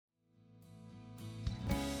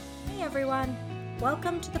everyone.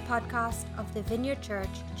 Welcome to the podcast of the Vineyard Church,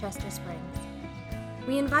 Chester Springs.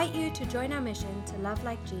 We invite you to join our mission to love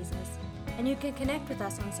like Jesus, and you can connect with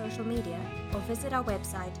us on social media or visit our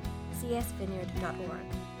website, csvineyard.org.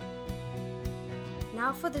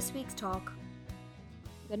 Now for this week's talk.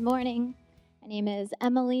 Good morning. My name is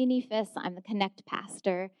Emily Neefus. I'm the Connect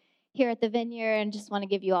pastor here at the Vineyard, and just want to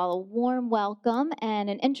give you all a warm welcome and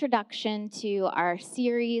an introduction to our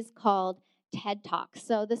series called TED Talks.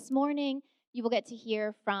 So this morning, you will get to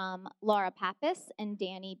hear from Laura Pappas and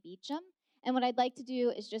Danny Beecham. And what I'd like to do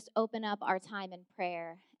is just open up our time in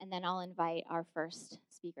prayer, and then I'll invite our first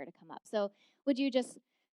speaker to come up. So would you just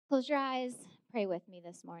close your eyes, pray with me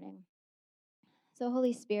this morning. So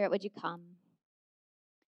Holy Spirit, would you come?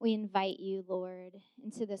 We invite you, Lord,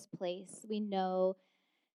 into this place. We know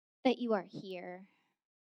that you are here.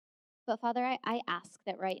 But Father, I ask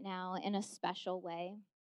that right now, in a special way,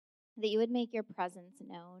 that you would make your presence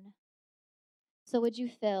known. So would you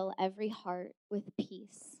fill every heart with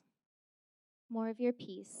peace? More of your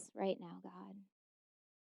peace right now, God.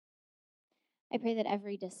 I pray that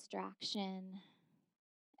every distraction,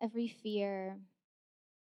 every fear,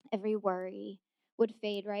 every worry would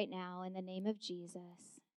fade right now in the name of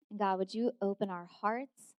Jesus. And God, would you open our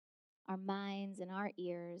hearts, our minds, and our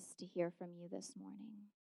ears to hear from you this morning.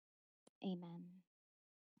 Amen.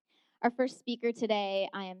 Our first speaker today,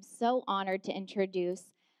 I am so honored to introduce.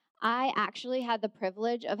 I actually had the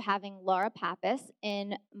privilege of having Laura Pappas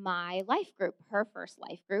in my life group. Her first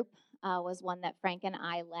life group was one that Frank and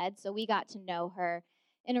I led, so we got to know her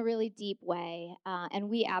in a really deep way, and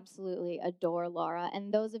we absolutely adore Laura.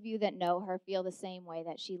 And those of you that know her feel the same way,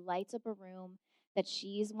 that she lights up a room, that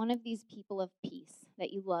she's one of these people of peace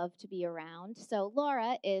that you love to be around. So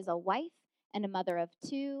Laura is a wife and a mother of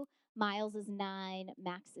two. Miles is 9,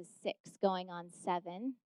 Max is 6, going on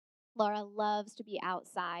 7. Laura loves to be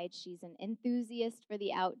outside. She's an enthusiast for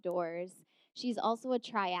the outdoors. She's also a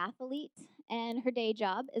triathlete, and her day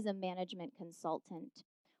job is a management consultant.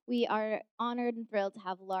 We are honored and thrilled to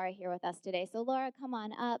have Laura here with us today. So Laura, come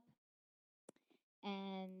on up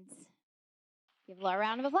and give Laura a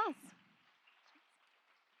round of applause.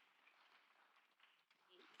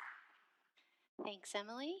 Thanks,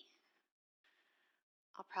 Emily.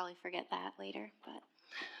 I'll probably forget that later,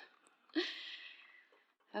 but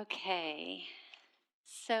okay.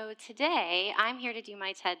 So today, I'm here to do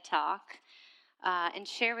my TED Talk and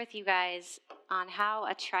share with you guys on how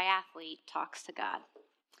a triathlete talks to God.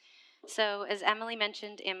 So as Emily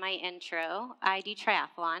mentioned in my intro, I do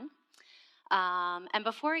triathlon. And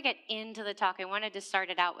before I get into the talk, I wanted to start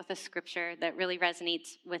it out with a scripture that really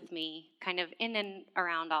resonates with me, kind of in and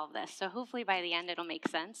around all of this. So hopefully by the end it'll make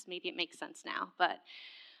sense. Maybe it makes sense now. But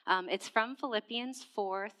it's from Philippians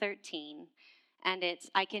 4:13, and it's,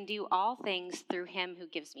 I can do all things through him who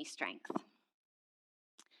gives me strength.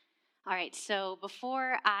 All right, so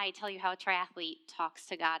before I tell you how a triathlete talks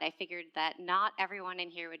to God, I figured that not everyone in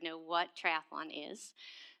here would know what triathlon is.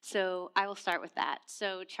 So I will start with that.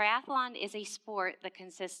 So triathlon is a sport that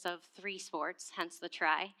consists of 3 sports, hence the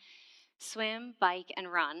tri: swim, bike,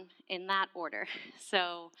 and run, in that order.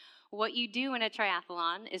 So what you do in a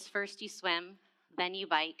triathlon is first you swim, then you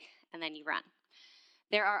bike, and then you run.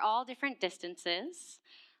 There are all different distances.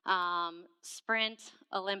 Sprint,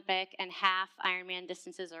 Olympic, and half Ironman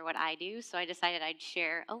distances are what I do, so I decided I'd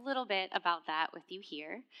share a little bit about that with you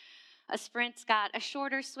here. A sprint's got a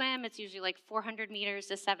shorter swim. It's usually like 400 meters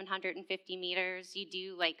to 750 meters. You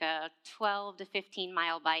do like a 12 to 15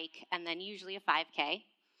 mile bike, and then usually a 5K.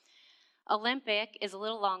 Olympic is a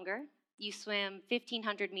little longer. You swim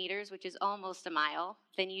 1,500 meters, which is almost a mile.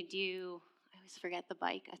 Then you do, I always forget the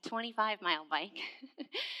bike, a 25-mile bike,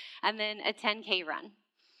 and then a 10K run.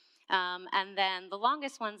 And then the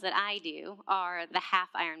longest ones that I do are the half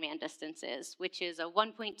Ironman distances, which is a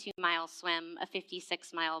 1.2-mile swim, a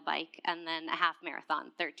 56-mile bike, and then a half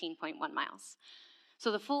marathon, 13.1 miles.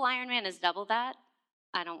 So the full Ironman is double that.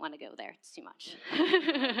 I don't want to go there. It's too much.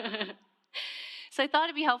 So I thought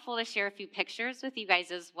it'd be helpful to share a few pictures with you guys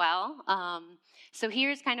as well. So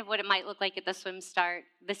here's kind of what it might look like at the swim start.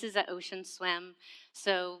 This is an ocean swim.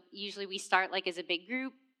 So usually we start like as a big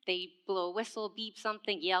group. They blow a whistle, beep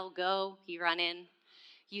something, yell, go, you run in,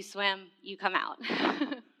 you swim, you come out.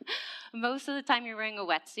 Most of the time you're wearing a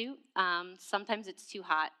wetsuit. Sometimes it's too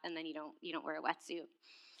hot and then you don't wear a wetsuit.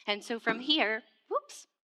 And so from here,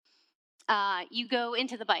 you go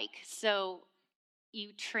into the bike. So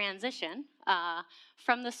you transition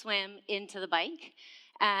from the swim into the bike.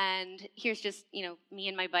 And here's just, me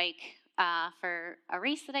and my bike for a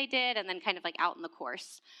race that I did, and then kind of like out in the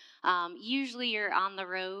course. Usually you're on the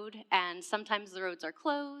road, and sometimes the roads are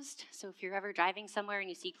closed. So if you're ever driving somewhere and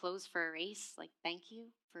you see closed for a race, like, thank you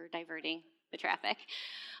for diverting the traffic.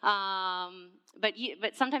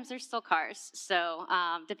 But sometimes there's still cars. So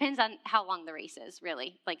depends on how long the race is,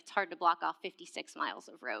 really. Like, it's hard to block off 56 miles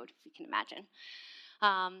of road, if you can imagine.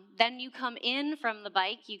 Then you come in from the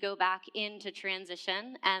bike, you go back into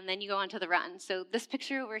transition, and then you go onto the run. So this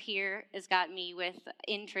picture over here has got me with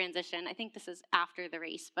in transition. I think this is after the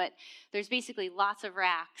race, but there's basically lots of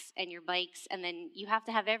racks and your bikes, and then you have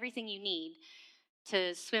to have everything you need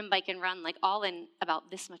to swim, bike, and run, like all in about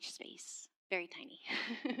this much space. Very tiny.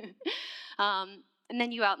 And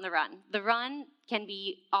then you out in the run. The run can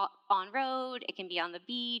be on road, it can be on the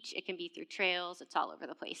beach, it can be through trails, it's all over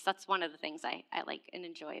the place. That's one of the things I like and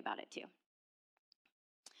enjoy about it too.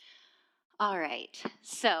 All right,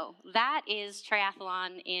 so that is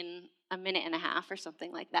triathlon in a minute and a half or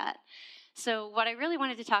something like that. So what I really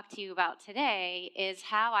wanted to talk to you about today is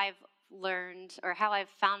how I've learned or how I've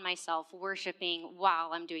found myself worshiping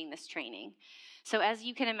while I'm doing this training. So as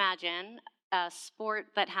you can imagine, a sport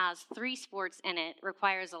that has 3 sports in it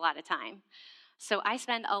requires a lot of time. So I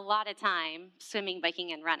spend a lot of time swimming,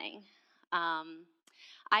 biking, and running.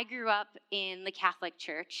 I grew up in the Catholic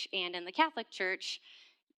Church, and in the Catholic Church,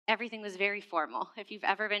 everything was very formal. If you've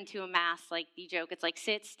ever been to a mass, like you joke, it's like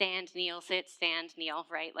sit, stand, kneel,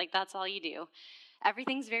 right? Like that's all you do.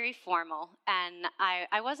 Everything's very formal, and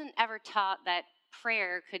I wasn't ever taught that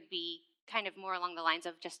prayer could be kind of more along the lines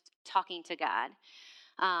of just talking to God.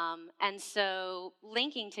 And so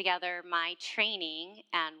linking together my training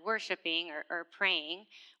and worshiping or praying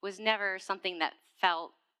was never something that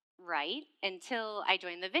felt right until I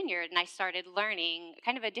joined the Vineyard and I started learning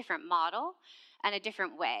kind of a different model and a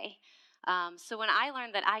different way. So when I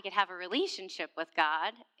learned that I could have a relationship with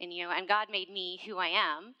God, and God made me who I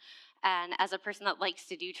am, and as a person that likes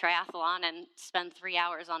to do triathlon and spend 3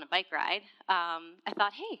 hours on a bike ride, I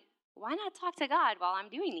thought, hey, why not talk to God while I'm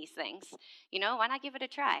doing these things? Why not give it a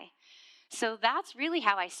try? So that's really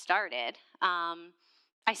how I started.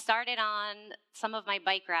 I started on some of my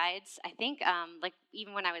bike rides, I think, like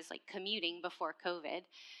even when I was like commuting before COVID,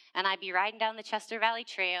 and I'd be riding down the Chester Valley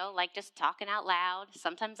Trail, like just talking out loud.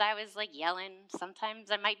 Sometimes I was like yelling. Sometimes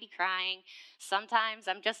I might be crying. Sometimes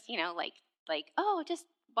I'm just, oh, just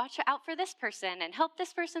watch out for this person and help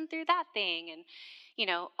this person through that thing, and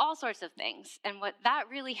all sorts of things. And what that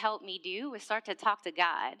really helped me do was start to talk to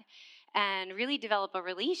God and really develop a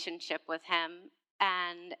relationship with him.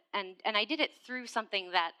 And I did it through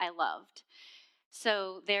something that I loved.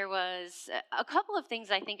 So there was a couple of things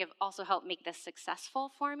I think have also helped make this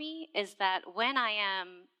successful for me is that when I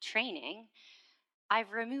am training,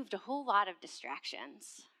 I've removed a whole lot of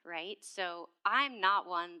distractions, right? So I'm not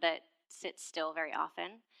one that sits still very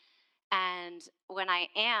often. And when I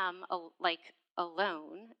am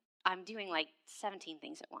alone, I'm doing like 17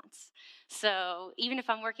 things at once. So even if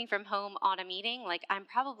I'm working from home on a meeting, like I'm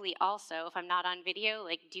probably also, if I'm not on video,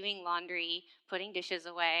 like doing laundry, putting dishes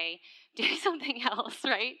away, doing something else,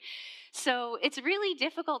 right? So it's really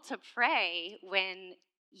difficult to pray when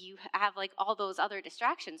you have like all those other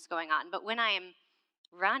distractions going on. But when I am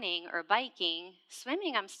running or biking,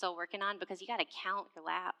 swimming I'm still working on because you got to count your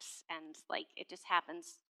laps, and like it just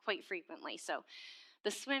happens quite frequently. So the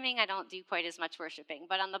swimming, I don't do quite as much worshiping.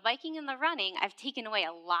 But on the biking and the running, I've taken away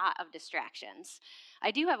a lot of distractions. I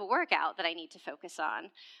do have a workout that I need to focus on.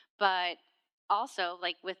 But also,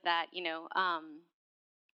 like with that,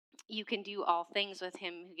 you can do all things with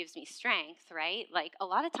him who gives me strength, right? Like a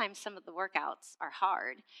lot of times some of the workouts are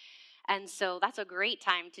hard. And so that's a great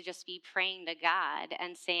time to just be praying to God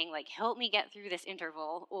and saying, like, help me get through this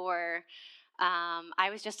interval. Or I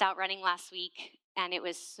was just out running last week, and it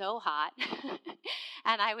was so hot.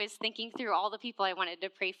 And I was thinking through all the people I wanted to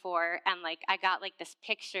pray for, and, like, I got, like, this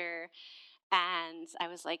picture, and I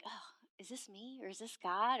was like, oh, is this me, or is this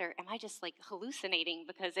God, or am I just, like, hallucinating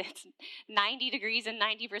because it's 90 degrees and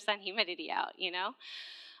 90% humidity out,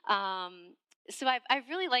 So I've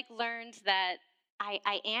really, like, learned that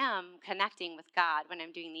I am connecting with God when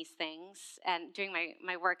I'm doing these things and doing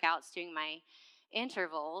my workouts, doing my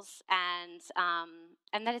intervals, and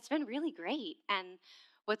that it's been really great. And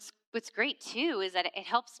what's great too is that it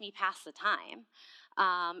helps me pass the time,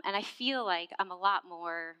 and I feel like I'm a lot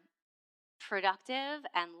more productive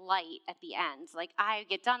and light at the end. Like I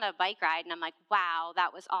get done a bike ride and I'm like, wow,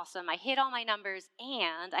 that was awesome. I hit all my numbers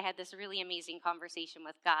and I had this really amazing conversation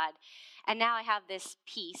with God. And now I have this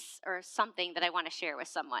piece or something that I want to share with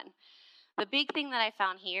someone. The big thing that I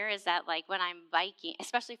found here is that like when I'm biking,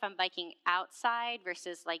 especially if I'm biking outside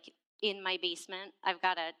versus like in my basement, I've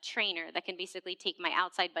got a trainer that can basically take my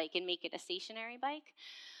outside bike and make it a stationary bike.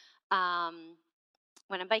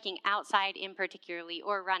 when I'm biking outside in particularly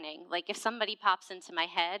or running, like if somebody pops into my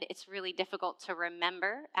head, it's really difficult to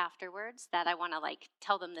remember afterwards that I want to like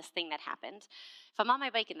tell them this thing that happened. If I'm on my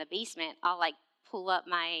bike in the basement, I'll like pull up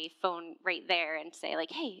my phone right there and say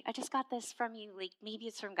like, hey, I just got this from you. Like maybe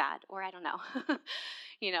it's from God, or I don't know,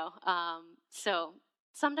 so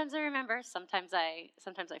sometimes I remember, sometimes I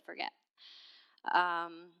forget.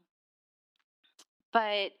 Um,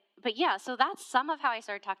 but yeah, so that's some of how I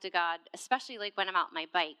started to talk to God, especially like when I'm out on my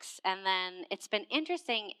bikes. And then it's been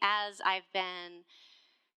interesting as I've been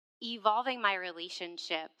evolving my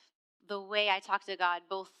relationship, the way I talk to God,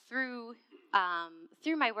 both through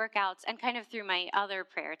my workouts and kind of through my other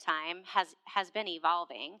prayer time, has been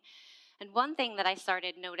evolving. And one thing that I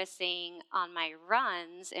started noticing on my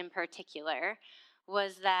runs in particular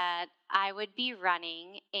was that I would be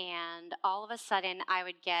running and all of a sudden I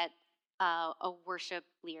would get a worship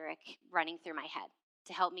lyric running through my head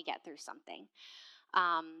to help me get through something.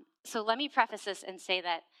 So let me preface this and say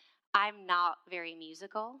that I'm not very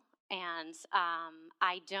musical, and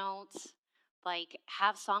I don't like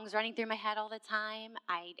have songs running through my head all the time.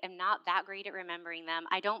 I am not that great at remembering them.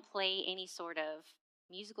 I don't play any sort of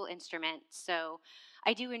musical instrument, so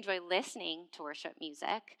I do enjoy listening to worship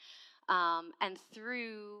music. And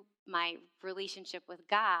through my relationship with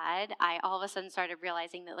God, I all of a sudden started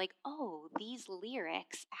realizing that, like, oh, these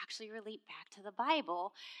lyrics actually relate back to the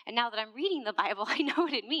Bible. And now that I'm reading the Bible, I know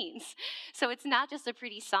what it means. So it's not just a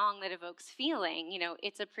pretty song that evokes feeling,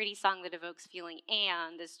 it's a pretty song that evokes feeling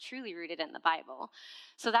and is truly rooted in the Bible.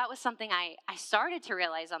 So that was something I started to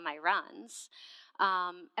realize on my runs.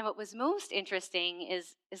 And what was most interesting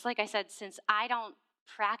is like I said, since I don't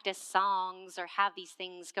practice songs or have these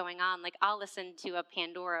things going on, like I'll listen to a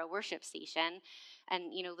Pandora worship station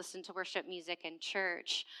and listen to worship music in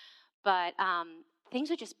church, but things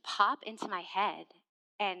would just pop into my head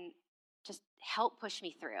and just help push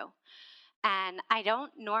me through. And I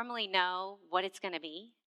don't normally know what it's going to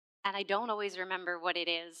be, and I don't always remember what it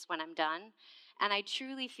is when I'm done. And I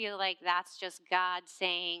truly feel like that's just God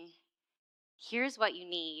saying, here's what you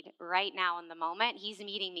need right now in the moment. He's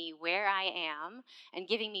meeting me where I am and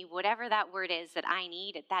giving me whatever that word is that I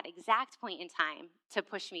need at that exact point in time to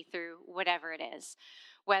push me through whatever it is.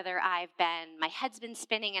 Whether my head's been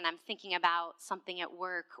spinning and I'm thinking about something at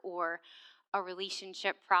work or a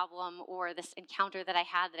relationship problem or this encounter that I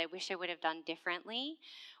had that I wish I would have done differently,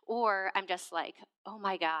 or I'm just like, oh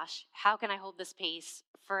my gosh, how can I hold this pace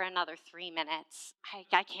for another 3 minutes?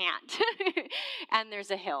 I can't. And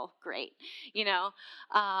there's a hill, great,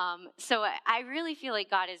 so I really feel like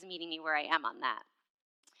God is meeting me where I am on that.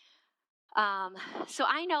 So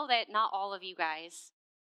I know that not all of you guys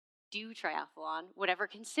do triathlon, would ever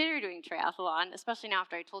consider doing triathlon, especially now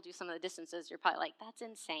after I told you some of the distances. You're probably like, that's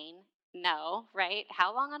insane. No, right?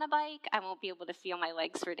 How long on a bike? I won't be able to feel my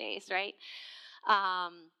legs for days, right?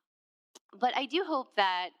 But I do hope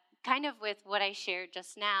that kind of with what I shared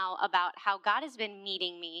just now about how God has been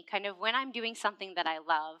meeting me, kind of when I'm doing something that I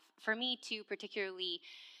love, for me too, particularly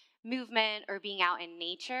movement or being out in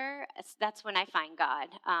nature, that's when I find God.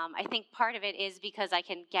 I think part of it is because I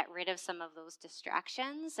can get rid of some of those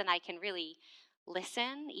distractions and I can really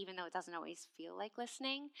listen, even though it doesn't always feel like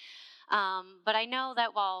listening. But I know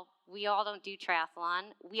that while we all don't do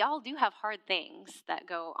triathlon, we all do have hard things that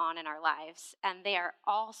go on in our lives, and they are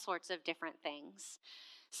all sorts of different things.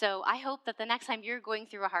 So I hope that the next time you're going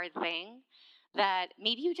through a hard thing, that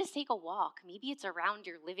maybe you just take a walk. Maybe it's around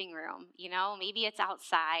your living room, maybe it's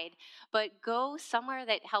outside, but go somewhere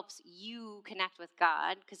that helps you connect with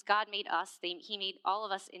God, because God made us, He made all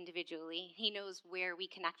of us individually. He knows where we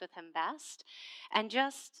connect with Him best, and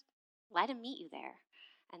just let Him meet you there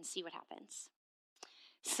and see what happens.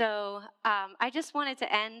 So I just wanted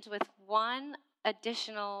to end with one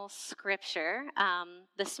additional scripture.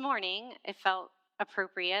 This morning, it felt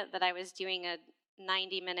appropriate that I was doing a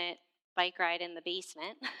 90-minute bike ride in the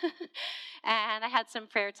basement, and I had some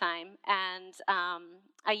prayer time, and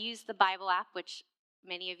I used the Bible app, which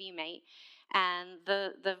many of you may, and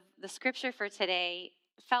the scripture for today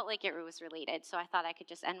felt like it was related, so I thought I could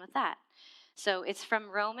just end with that. So it's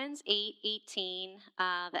from Romans 8:18,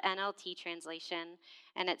 the NLT translation,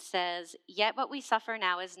 and it says, "Yet what we suffer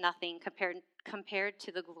now is nothing compared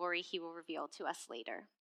to the glory He will reveal to us later."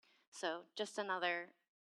 So just another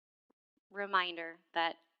reminder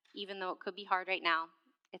that even though it could be hard right now,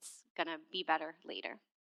 it's going to be better later.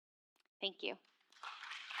 Thank you.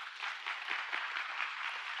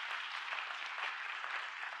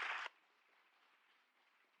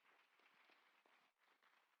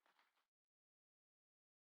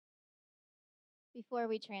 Before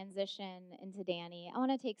we transition into Danny, I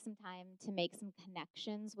want to take some time to make some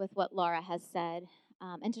connections with what Laura has said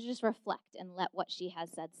and to just reflect and let what she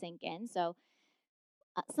has said sink in. So,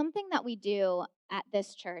 something that we do at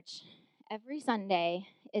this church every Sunday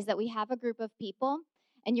is that we have a group of people,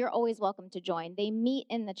 and you're always welcome to join. They meet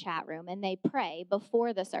in the chat room and they pray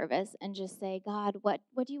before the service and just say, God, what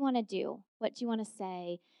do you want to do? What do you want to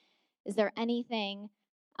say? Is there anything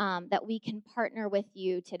that we can partner with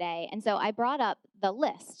you today? And so I brought up the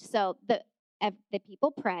list. So the people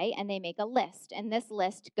pray and they make a list, and this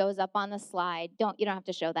list goes up on the slide. You don't have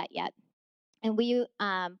to show that yet. And we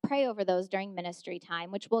pray over those during ministry time,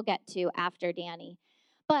 which we'll get to after Danny.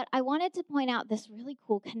 But I wanted to point out this really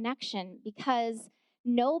cool connection because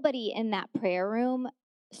nobody in that prayer room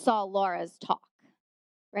saw Laura's talk,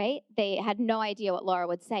 right? They had no idea what Laura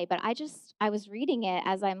would say. But I was reading it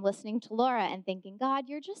as I'm listening to Laura and thinking, God,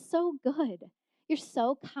 you're just so good. You're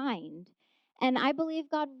so kind. And I believe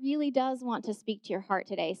God really does want to speak to your heart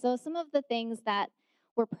today. So some of the things that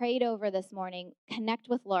were prayed over this morning connect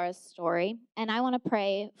with Laura's story. And I want to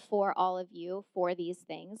pray for all of you for these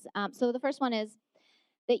things. So the first one is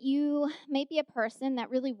that you may be a person that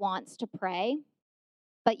really wants to pray,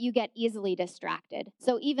 but you get easily distracted.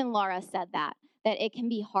 So even Laura said that it can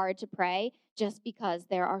be hard to pray just because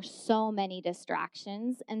there are so many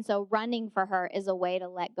distractions. And so running for her is a way to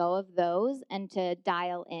let go of those and to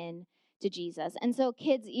dial in to Jesus. And so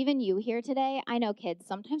kids, even you here today, I know kids,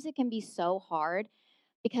 sometimes it can be so hard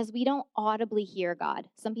because we don't audibly hear God.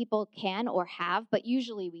 Some people can or have, but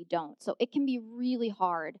usually we don't. So it can be really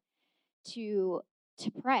hard to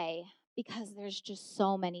pray because there's just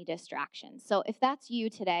so many distractions. So if that's you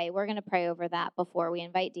today, we're going to pray over that before we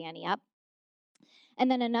invite Danny up.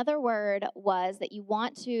 And then another word was that you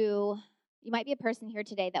might be a person here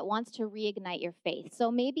today that wants to reignite your faith.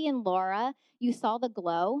 So maybe in Laura, you saw the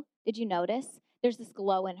glow. Did you notice? There's this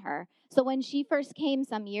glow in her. So when she first came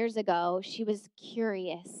some years ago, she was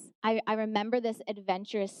curious. I remember this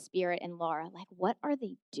adventurous spirit in Laura. Like, what are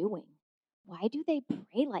they doing? Why do they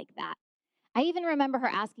pray like that? I even remember her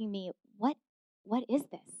asking me, what is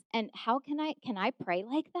this? And how can I pray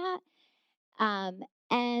like that?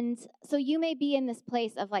 And so you may be in this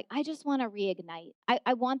place of like, I just want to reignite.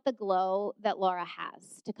 I want the glow that Laura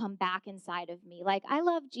has to come back inside of me. Like, I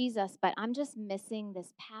love Jesus, but I'm just missing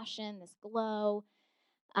this passion, this glow.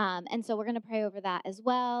 And so we're going to pray over that as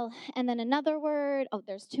well. And then another word,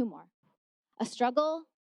 there's two more. A struggle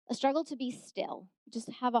to be still. Just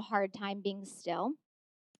have a hard time being still.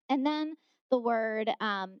 And then the word,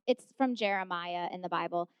 it's from Jeremiah in the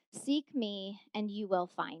Bible, seek me and you will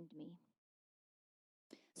find me.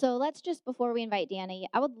 So let's just, before we invite Danny,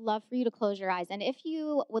 I would love for you to close your eyes. And if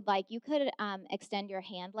you would like, you could extend your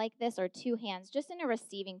hand like this or two hands just in a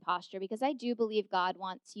receiving posture, because I do believe God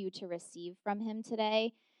wants you to receive from him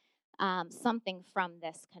today something from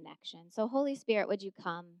this connection. So Holy Spirit, would you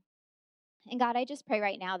come? And God, I just pray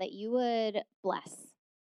right now that you would bless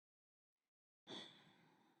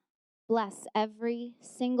every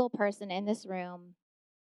single person in this room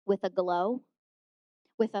with a glow,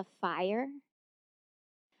 with a fire,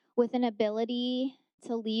 with an ability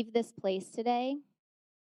to leave this place today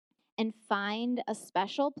and find a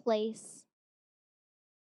special place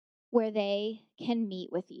where they can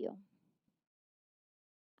meet with you.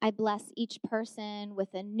 I bless each person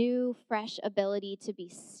with a new, fresh ability to be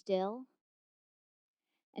still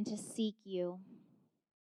and to seek you.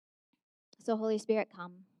 So Holy Spirit,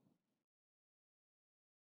 come.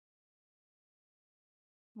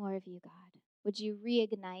 More of you, God. Would you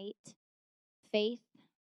reignite faith?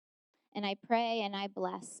 And I pray and I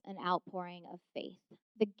bless an outpouring of faith.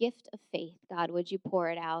 The gift of faith, God, would you pour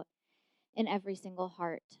it out in every single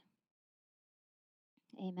heart?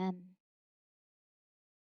 Amen.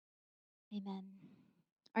 Amen.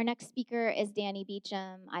 Our next speaker is Danny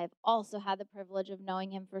Beecham. I've also had the privilege of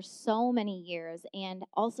knowing him for so many years and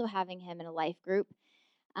also having him in a life group.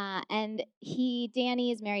 And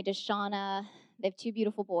Danny is married to Shauna. They have two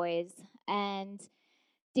beautiful boys. And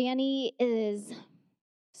Danny is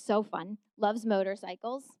so fun, loves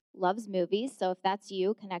motorcycles, loves movies. So if that's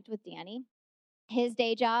you, connect with Danny. His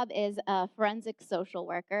day job is a forensic social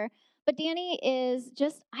worker. But Danny I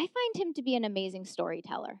find him to be an amazing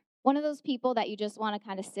storyteller. One of those people that you just want to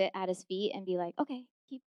kind of sit at his feet and be like, okay,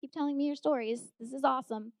 keep telling me your stories. This is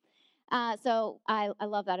awesome. So I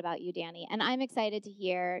love that about you, Danny. And I'm excited to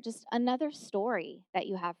hear just another story that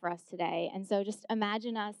you have for us today. And so just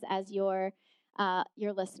imagine us as your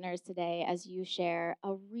listeners today as you share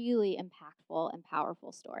a really impactful and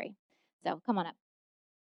powerful story. So come on up.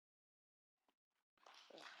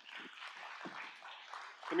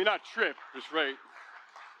 Let me not trip, just right.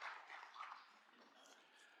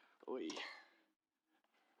 I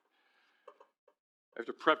have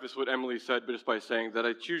to preface what Emily said just by saying that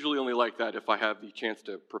it's usually only like that if I have the chance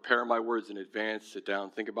to prepare my words in advance, sit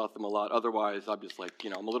down, think about them a lot. Otherwise, I'm just like,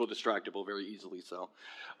 I'm a little distractible very easily, so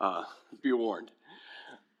be warned.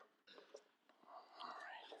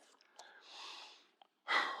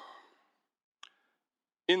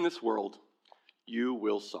 In this world, you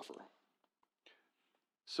will suffer.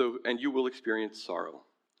 And you will experience sorrow.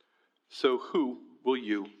 So who will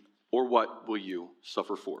you or what will you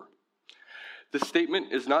suffer for? This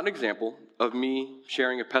statement is not an example of me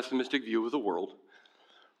sharing a pessimistic view of the world.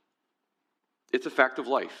 It's a fact of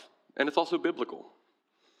life, and it's also biblical.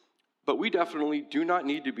 But we definitely do not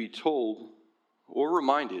need to be told or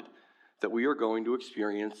reminded that we are going to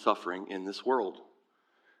experience suffering in this world.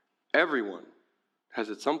 Everyone has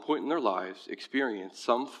at some point in their lives experienced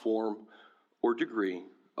some form or degree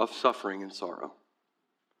of suffering and sorrow.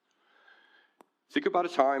 Think about a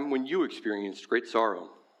time when you experienced great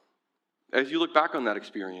sorrow. As you look back on that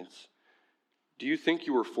experience, do you think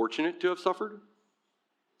you were fortunate to have suffered?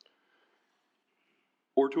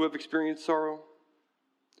 Or to have experienced sorrow?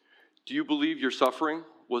 Do you believe your suffering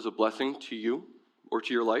was a blessing to you or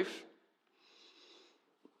to your life?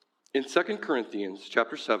 In 2 Corinthians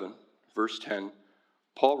chapter 7, verse 10,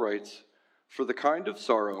 Paul writes, "For the kind of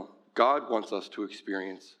sorrow God wants us to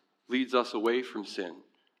experience leads us away from sin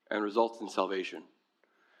and results in salvation.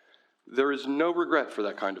 There is no regret for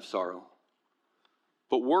that kind of sorrow.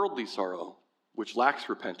 But worldly sorrow, which lacks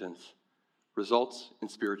repentance, results in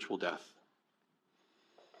spiritual death."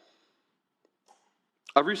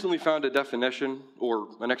 I've recently found a definition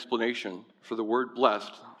or an explanation for the word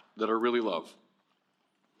blessed that I really love.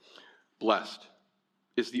 Blessed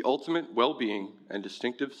is the ultimate well-being and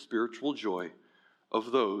distinctive spiritual joy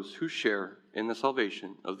of those who share in the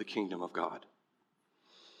salvation of the kingdom of God.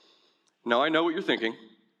 Now I know what you're thinking.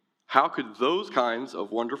 How could those kinds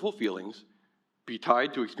of wonderful feelings be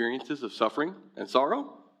tied to experiences of suffering and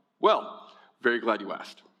sorrow? Well, very glad you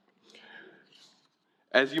asked.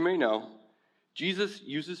 As you may know, Jesus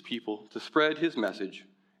uses people to spread his message,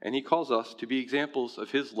 and he calls us to be examples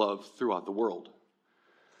of his love throughout the world.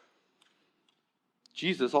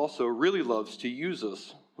 Jesus also really loves to use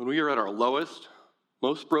us when we are at our lowest,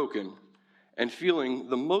 most broken, and feeling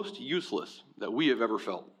the most useless that we have ever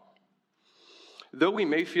felt. Though we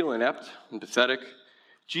may feel inept and pathetic,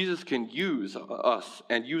 Jesus can use us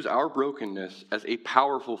and use our brokenness as a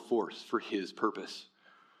powerful force for his purpose.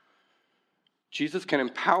 Jesus can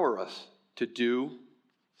empower us to do,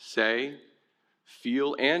 say,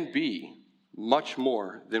 feel, and be much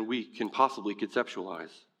more than we can possibly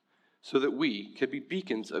conceptualize, so that we can be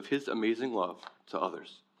beacons of his amazing love to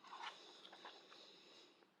others.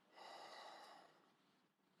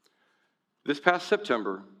 This past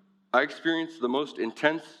September, I experienced the most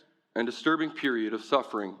intense and disturbing period of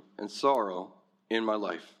suffering and sorrow in my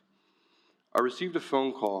life. I received a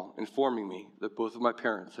phone call informing me that both of my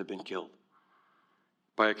parents had been killed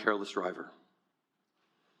by a careless driver.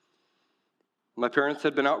 My parents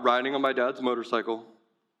had been out riding on my dad's motorcycle,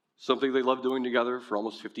 something they loved doing together for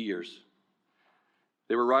almost 50 years.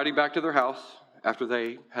 They were riding back to their house after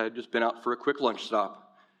they had just been out for a quick lunch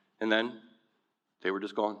stop, and then they were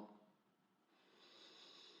just gone.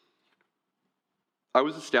 I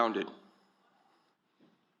was astounded.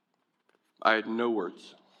 I had no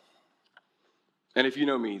words. And if you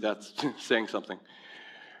know me, that's saying something.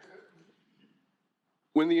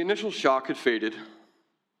 When the initial shock had faded,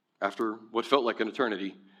 after what felt like an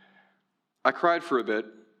eternity, I cried for a bit,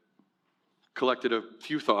 collected a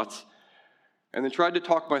few thoughts, and then tried to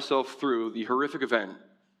talk myself through the horrific event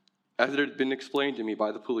as it had been explained to me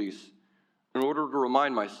by the police in order to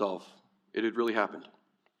remind myself it had really happened.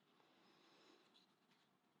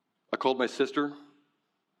 I called my sister,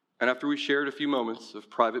 and after we shared a few moments of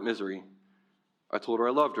private misery, I told her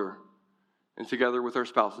I loved her, and together with our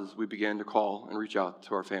spouses, we began to call and reach out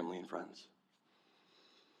to our family and friends.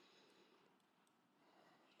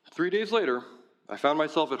 3 days later, I found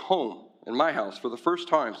myself at home in my house for the first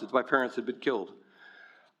time since my parents had been killed.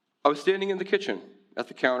 I was standing in the kitchen at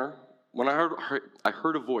the counter when I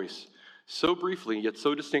heard a voice, so briefly yet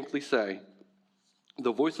so distinctly say,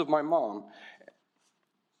 the voice of my mom.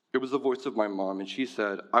 It was the voice of my mom, and she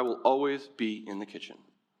said, "I will always be in the kitchen."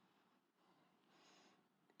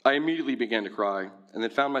 I immediately began to cry, and then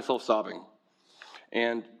found myself sobbing,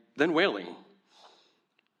 and then wailing.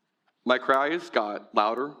 My cries got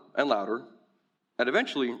louder and louder, and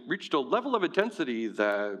eventually reached a level of intensity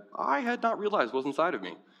that I had not realized was inside of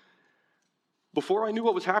me. Before I knew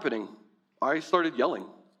what was happening, I started yelling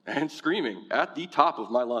and screaming at the top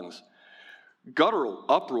of my lungs. Guttural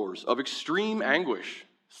uproars of extreme anguish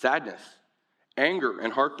sadness, anger,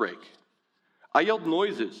 and heartbreak. I yelled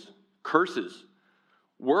noises, curses,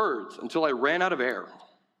 words until I ran out of air.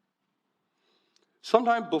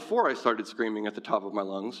 Sometime before I started screaming at the top of my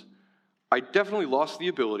lungs, I definitely lost the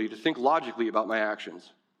ability to think logically about my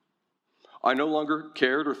actions. I no longer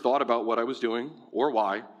cared or thought about what I was doing or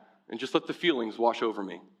why, and just let the feelings wash over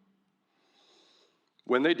me.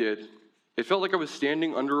 When they did, it felt like I was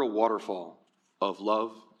standing under a waterfall of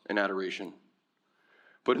love and adoration.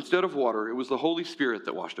 But instead of water, it was the Holy Spirit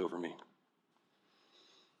that washed over me.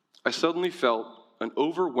 I suddenly felt an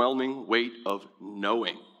overwhelming weight of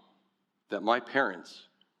knowing that my parents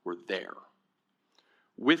were there,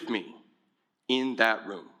 with me, in that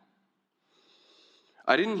room.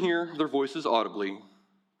 I didn't hear their voices audibly.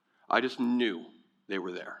 I just knew they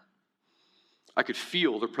were there. I could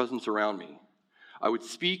feel their presence around me. I would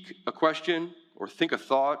speak a question or think a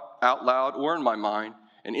thought out loud or in my mind,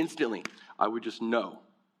 and instantly I would just know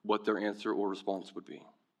what their answer or response would be.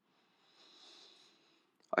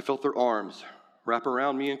 I felt their arms wrap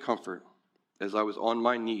around me in comfort as I was on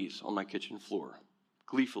my knees on my kitchen floor,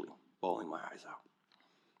 gleefully bawling my eyes out.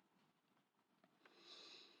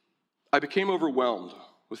 I became overwhelmed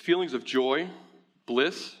with feelings of joy,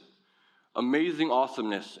 bliss, amazing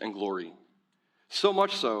awesomeness, and glory. So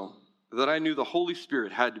much so that I knew the Holy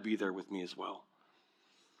Spirit had to be there with me as well.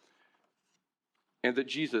 And that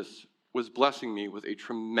Jesus was blessing me with a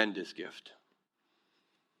tremendous gift.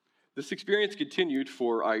 This experience continued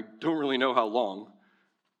for I don't really know how long,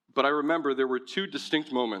 but I remember there were two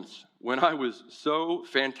distinct moments when I was so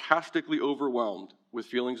fantastically overwhelmed with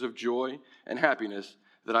feelings of joy and happiness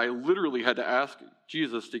that I literally had to ask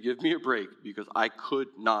Jesus to give me a break because I could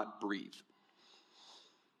not breathe.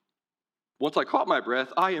 Once I caught my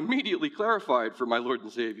breath, I immediately clarified for my Lord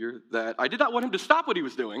and Savior that I did not want him to stop what he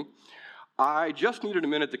was doing. I just needed a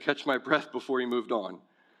minute to catch my breath before he moved on,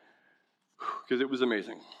 because it was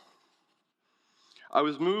amazing. I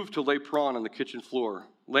was moved to lay prone on the kitchen floor,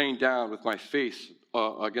 laying down with my face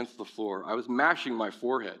against the floor. I was mashing my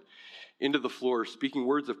forehead into the floor, speaking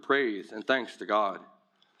words of praise and thanks to God.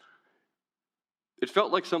 It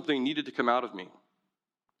felt like something needed to come out of me.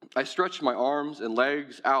 I stretched my arms and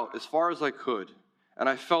legs out as far as I could, and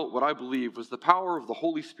I felt what I believe was the power of the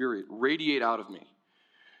Holy Spirit radiate out of me,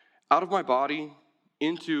 out of my body,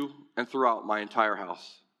 into and throughout my entire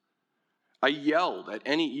house. I yelled at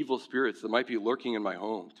any evil spirits that might be lurking in my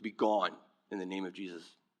home to be gone in the name of Jesus.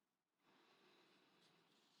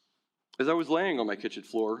 As I was laying on my kitchen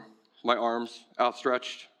floor, my arms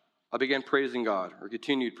outstretched, I began praising God, or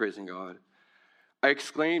continued praising God. I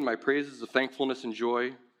exclaimed my praises of thankfulness and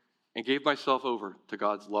joy and gave myself over to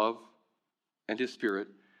God's love and his Spirit,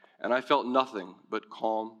 and I felt nothing but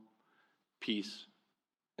calm, peace,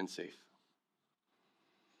 and safe.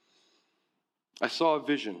 I saw a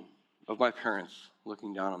vision of my parents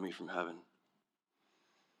looking down on me from heaven.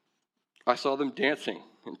 I saw them dancing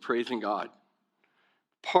and praising God,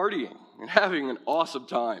 partying and having an awesome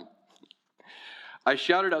time. I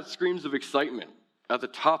shouted out screams of excitement at the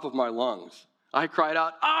top of my lungs. I cried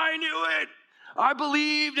out, "I knew it! I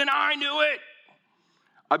believed and I knew it!"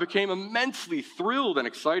 I became immensely thrilled and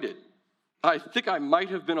excited. I think I might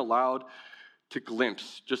have been allowed to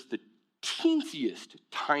glimpse just the teensiest,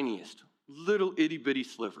 tiniest, little itty-bitty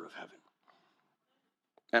sliver of heaven.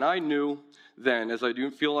 And I knew then, as I do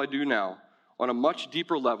feel I do now, on a much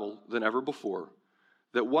deeper level than ever before,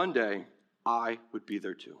 that one day I would be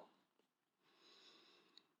there too.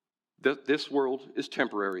 That this world is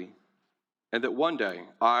temporary, and that one day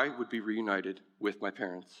I would be reunited with my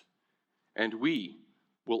parents, and we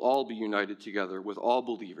will all be united together with all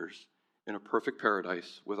believers in a perfect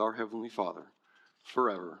paradise with our Heavenly Father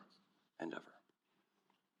forever and ever.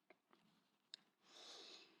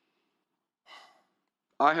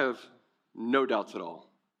 I have no doubts at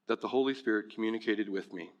all that the Holy Spirit communicated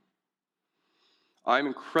with me. I am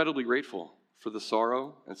incredibly grateful for the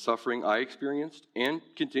sorrow and suffering I experienced and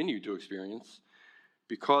continue to experience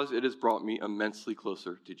because it has brought me immensely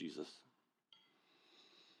closer to Jesus.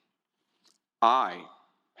 I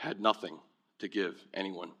had nothing to give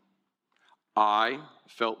anyone. I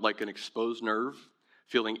felt like an exposed nerve,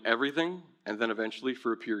 feeling everything, and then eventually,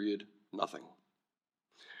 for a period, nothing.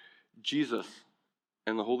 Jesus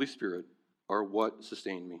and the Holy Spirit are what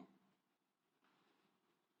sustained me.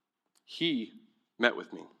 He met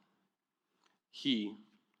with me. He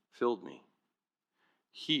filled me.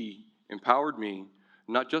 He empowered me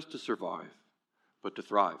not just to survive, but to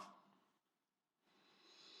thrive.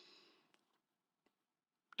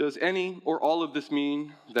 Does any or all of this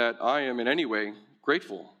mean that I am in any way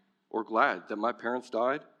grateful or glad that my parents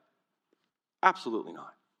died? Absolutely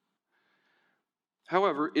not.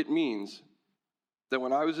 However, it means that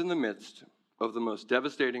when I was in the midst of the most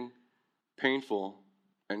devastating, painful,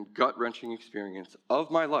 and gut-wrenching experience of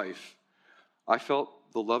my life, I felt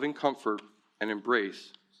the loving comfort and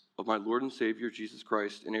embrace of my Lord and Savior Jesus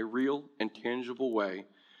Christ in a real and tangible way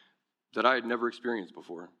that I had never experienced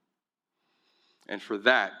before. And for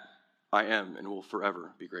that, I am and will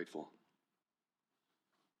forever be grateful.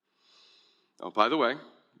 Oh, by the way,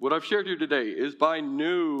 what I've shared here today is by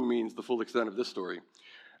no means the full extent of this story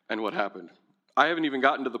and what happened. I haven't even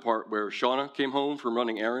gotten to the part where Shauna came home from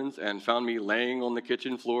running errands and found me laying on the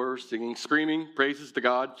kitchen floor, singing, screaming praises to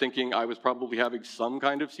God, thinking I was probably having some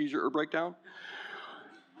kind of seizure or breakdown.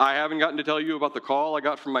 I haven't gotten to tell you about the call I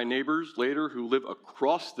got from my neighbors later who live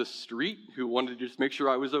across the street, who wanted to just make sure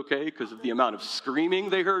I was okay because of the amount of screaming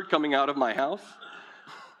they heard coming out of my house.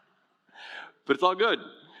 But it's all good,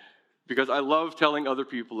 because I love telling other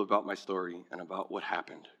people about my story and about what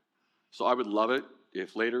happened. So I would love it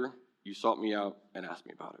if later you sought me out and asked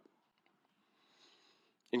me about it.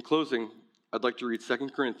 In closing, I'd like to read 2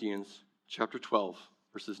 Corinthians chapter 12,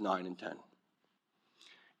 verses 9 and 10.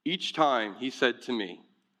 Each time he said to me,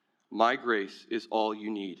 "My grace is all you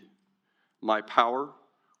need. My power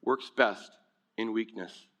works best in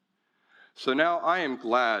weakness. So now I am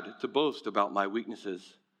glad to boast about my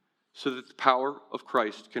weaknesses, so that the power of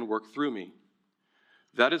Christ can work through me.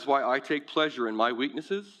 That is why I take pleasure in my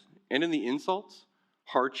weaknesses and in the insults,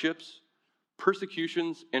 hardships,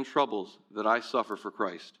 persecutions, and troubles that I suffer for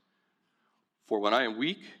Christ. For when I am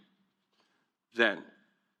weak, then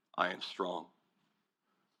I am strong."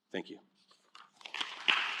 Thank you.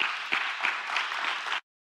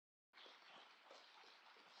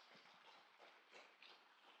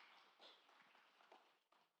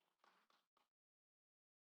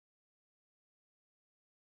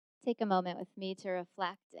 Take a moment with me to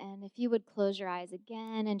reflect, and if you would close your eyes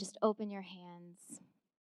again and just open your hands.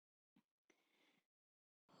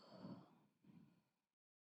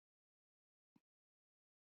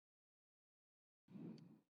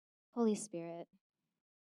 Holy Spirit,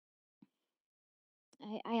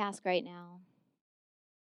 I ask right now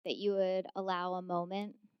that you would allow a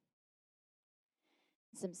moment,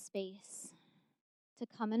 some space to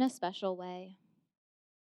come in a special way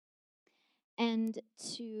and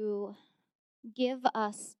to give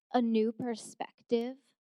us a new perspective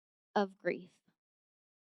of grief.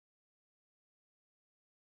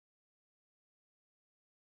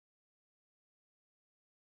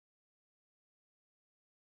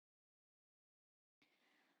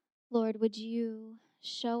 Lord, would you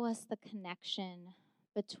show us the connection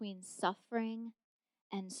between suffering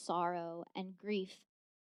and sorrow and grief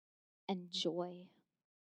and joy?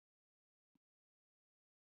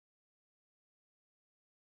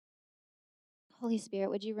 Holy Spirit,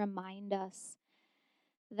 would you remind us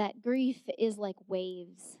that grief is like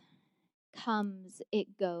waves. Comes,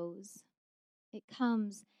 it goes. It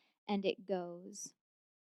comes and it goes.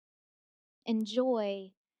 And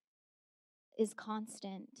joy is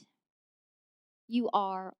constant. You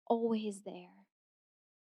are always there.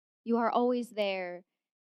 You are always there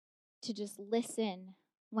to just listen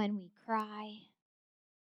when we cry.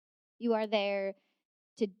 You are there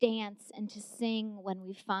to dance and to sing when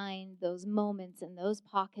we find those moments and those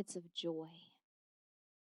pockets of joy.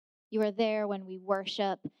 You are there when we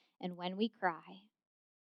worship and when we cry.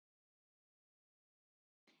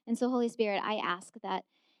 And so, Holy Spirit, I ask that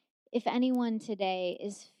if anyone today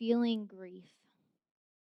is feeling grief,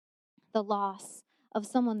 the loss of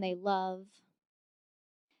someone they love,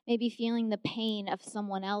 maybe feeling the pain of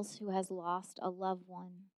someone else who has lost a loved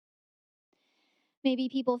one, maybe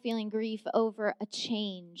people feeling grief over a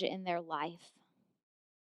change in their life,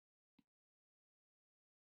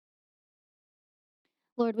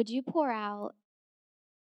 Lord, would you pour out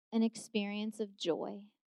an experience of joy?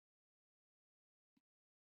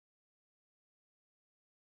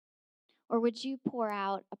 Or would you pour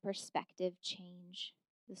out a perspective change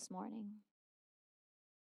this morning?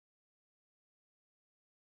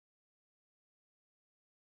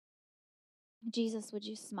 Jesus, would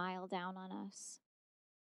you smile down on us?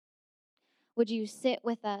 Would you sit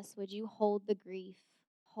with us? Would you hold the grief,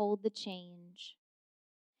 hold the change?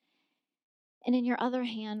 And in your other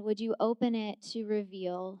hand, would you open it to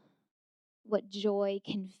reveal what joy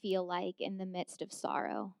can feel like in the midst of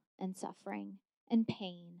sorrow and suffering and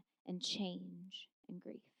pain and change and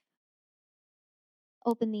grief?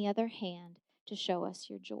 Open the other hand to show us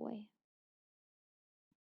your joy.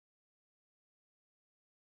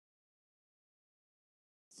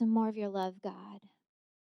 So more of your love, God.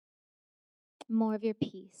 More of your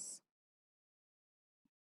peace.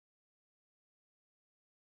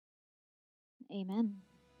 Amen.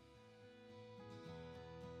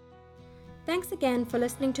 Thanks again for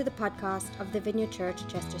listening to the podcast of the Vineyard Church,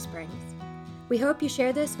 Chester Springs. We hope you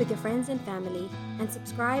share this with your friends and family and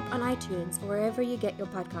subscribe on iTunes or wherever you get your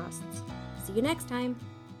podcasts. See you next time.